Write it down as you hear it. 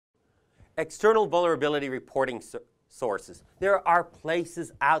External vulnerability reporting sources. There are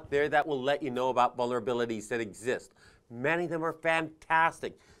places out there that will let you know about vulnerabilities that exist. Many of them are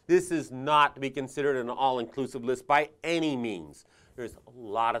fantastic. This is not to be considered an all-inclusive list by any means. There's a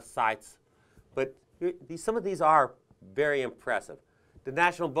lot of sites, but some of these are very impressive. The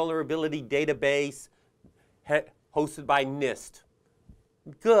National Vulnerability Database, hosted by NIST.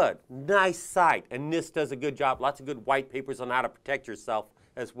 Good, nice site, and NIST does a good job. Lots of good white papers on how to protect yourself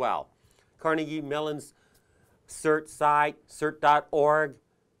as well. Carnegie Mellon's CERT site, cert.org,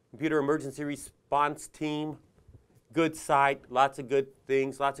 Computer Emergency Response Team, good site, lots of good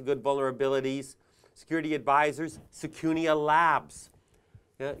things, lots of good vulnerabilities. Security Advisors, Secunia Labs.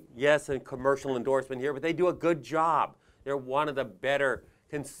 Yes, a commercial endorsement here, but they do a good job. They're one of the better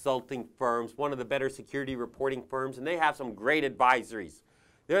consulting firms, one of the better security reporting firms, and they have some great advisories.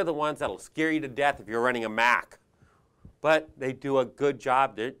 They're the ones that'll scare you to death if you're running a Mac. But they do a good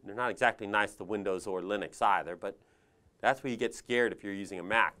job. They're not exactly nice to Windows or Linux either, but that's where you get scared if you're using a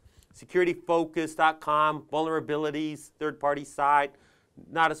Mac. SecurityFocus.com, vulnerabilities, third-party site.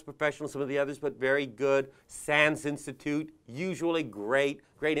 Not as professional as some of the others, but very good. SANS Institute, usually great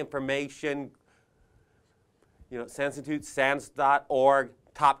information. You know, SANS Institute, SANS.org,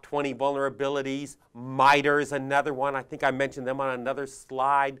 top 20 vulnerabilities. MITRE is another one. I think I mentioned them on another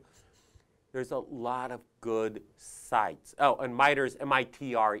slide. There's a lot of good sites. Oh, and MITRE is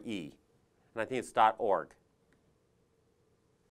M-I-T-R-E, and I think it's .org.